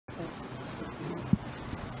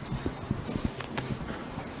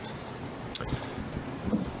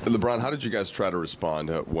LeBron, how did you guys try to respond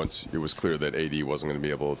once it was clear that AD wasn't going to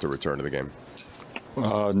be able to return to the game?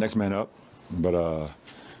 Next man up, but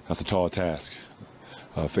that's a tall task,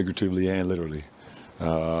 figuratively and literally,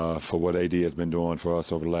 for what AD has been doing for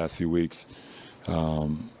us over the last few weeks.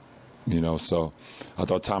 So I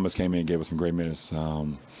thought Thomas came in and gave us some great minutes.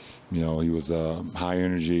 He was high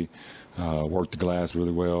energy, worked the glass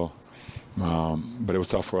really well, but it was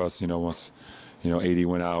tough for us. Once AD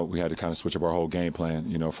went out, we had to kind of switch up our whole game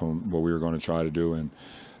plan. From what we were going to try to do,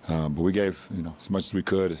 but we gave as much as we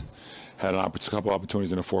could. Had a couple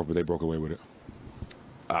opportunities in the fourth, but they broke away with it.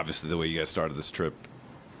 Obviously, the way you guys started this trip,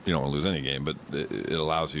 you don't want to lose any game, but it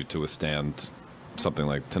allows you to withstand something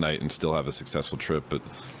like tonight and still have a successful trip. But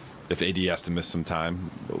if AD has to miss some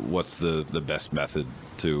time, what's the best method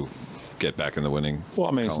to get back in the winning?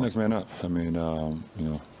 Well, it's next man up.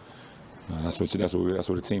 That's what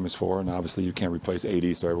the team is for, and obviously you can't replace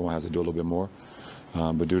AD, so everyone has to do a little bit more,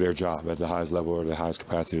 but do their job at the highest level or the highest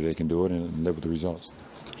capacity they can do it and live with the results.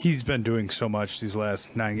 He's been doing so much these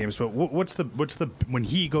last 9 games, but what's the when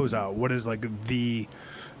he goes out? What is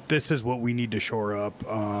this is what we need to shore up?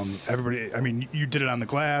 Everybody, you did it on the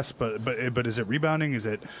glass, but is it rebounding? Is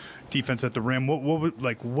it defense at the rim?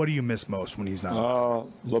 What do you miss most when he's not? A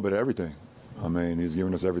little bit of everything. He's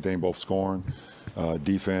giving us everything, both scoring,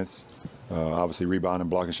 defense, obviously rebounding,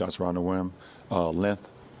 blocking shots around the rim, length.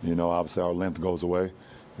 Obviously our length goes away.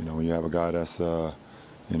 When you have a guy that's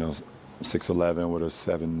 6'11" with a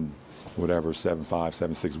 7'5",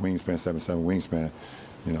 7'6" wingspan, 7'7" wingspan.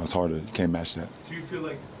 It's hard you can't match that. Do you feel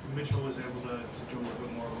like Mitchell was able to do a little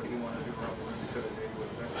bit more of what he wanted to do because he was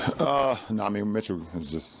there? No, Mitchell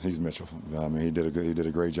is he's Mitchell. He did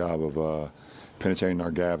a great job of penetrating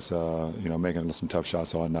our gaps, making some tough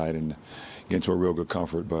shots all night and getting to a real good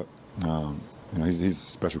comfort. But he's a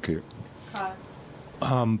special kid.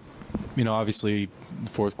 Obviously, the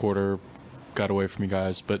fourth quarter got away from you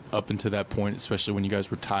guys, but up until that point, especially when you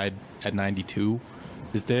guys were tied at 92,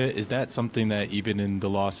 is that something that even in the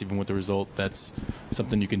loss, even with the result, that's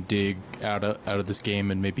something you can dig out of this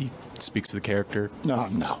game and maybe speaks to the character?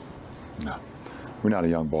 No. We're not a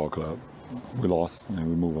young ball club. We lost and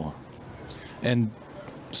we move on. And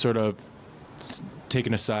sort of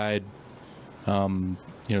taking aside,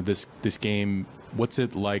 this game, what's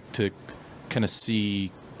it like to kind of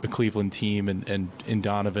see a Cleveland team and in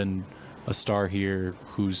Donovan, a star here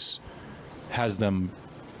has them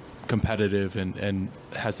competitive and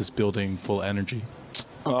has this building full of energy?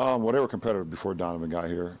 Well, they were competitive before Donovan got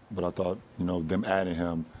here, but I thought, them adding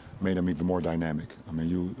him made them even more dynamic.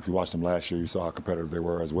 If you watched them last year, you saw how competitive they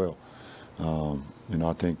were as well.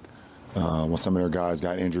 I think when some of their guys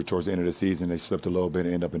got injured towards the end of the season, they slipped a little bit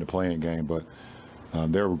and ended up in the playing game, but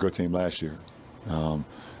they were a good team last year. And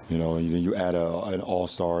then you add an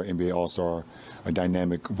all-star, NBA all-star, a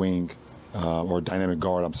dynamic wing, or a dynamic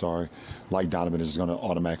guard, like Donovan is just going to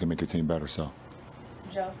automatically make your team better. So,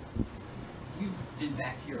 Joe? You've been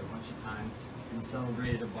back here a bunch of times and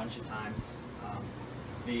celebrated a bunch of times.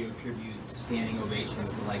 Video tributes, standing ovations,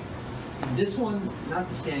 this one, not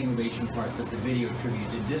the standing ovation part, but the video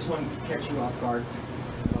tribute. Did this one catch you off guard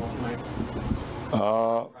at all tonight?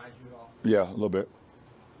 Surprised you at all? Yeah, a little bit.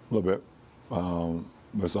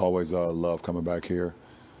 There's always love coming back here.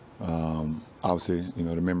 Obviously,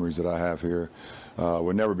 the memories that I have here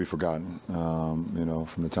will never be forgotten. From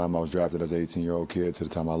the time I was drafted as an 18-year-old kid to the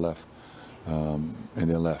time I left, and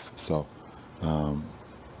then left. So,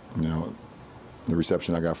 the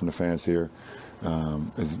reception I got from the fans here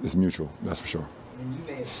is mutual. That's for sure. And you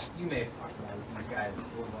may have talked about it with these guys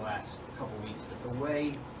over the last couple of weeks, but the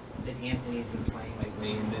way that Anthony's been playing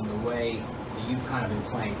lately, and then the way that you've kind of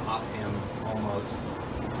been playing off him almost,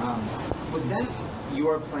 was that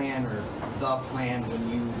your plan or the plan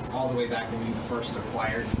all the way back when you first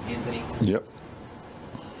acquired Anthony? Yep.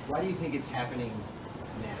 Why do you think it's happening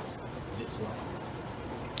now, this way?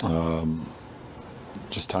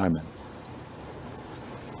 Just timing.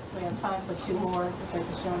 We have time for 2 more to take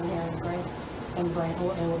the show in here and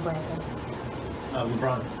with Branson.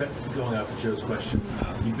 LeBron, going off of Joe's question,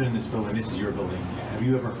 you've been in this building, this is your building. Have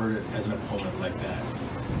you ever heard it as an opponent like that?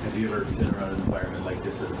 Have you ever been around an environment like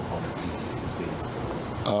this as an opponent?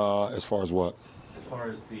 As far as what? As far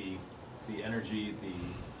as the energy,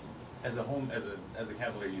 as a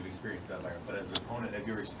Cavalier, you've experienced that environment, but as an opponent, have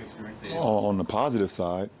you ever experienced it? On the positive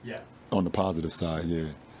side. Yeah. On the positive side,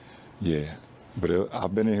 yeah. But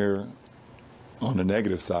I've been in here on the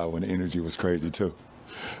negative side when the energy was crazy too.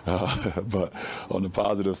 But on the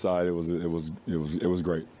positive side, it was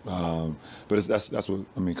great. But that's what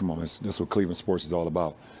come on, that's what Cleveland sports is all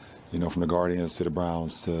about. From the Guardians to the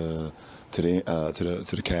Browns to the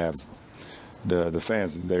Cavs. the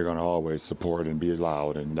fans, they're going to always support and be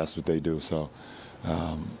loud, and that's what they do. So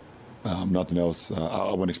nothing else.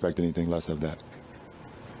 I wouldn't expect anything less of that.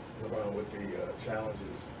 LeBron, with the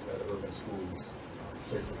challenges that urban schools,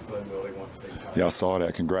 particularly Glenville, they want to stay tight. Yeah, I saw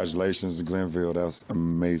that. Congratulations to Glenville. That was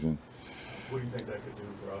amazing. What do you think that could do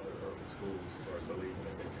for other urban schools as far as believing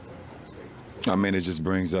that they can win the state? I mean, it just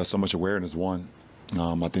brings so much awareness, one.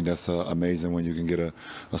 I think that's amazing when you can get a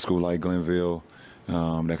school like Glenville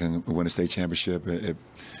that can win a state championship. It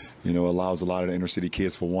allows a lot of the inner city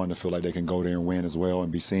kids, for one, to feel like they can go there and win as well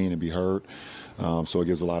and be seen and be heard. So it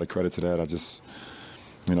gives a lot of credit to that. I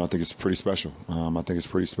think it's pretty special. I think it's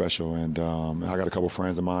pretty special. And I got a couple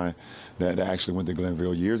friends of mine that actually went to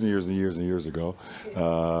Glenville years and years and years and years ago.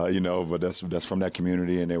 But that's from that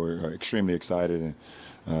community, and they were extremely excited.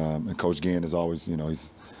 And Coach Ginn is always,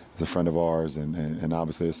 he's a friend of ours, and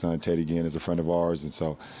obviously his son Teddy Ginn is a friend of ours. And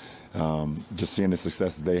so just seeing the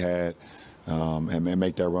success that they had and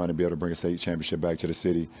make that run and be able to bring a state championship back to the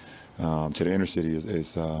city, to the inner city,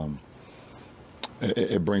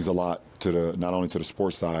 it brings a lot to not only to the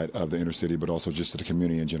sports side of the inner city, but also just to the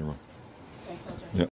community in general.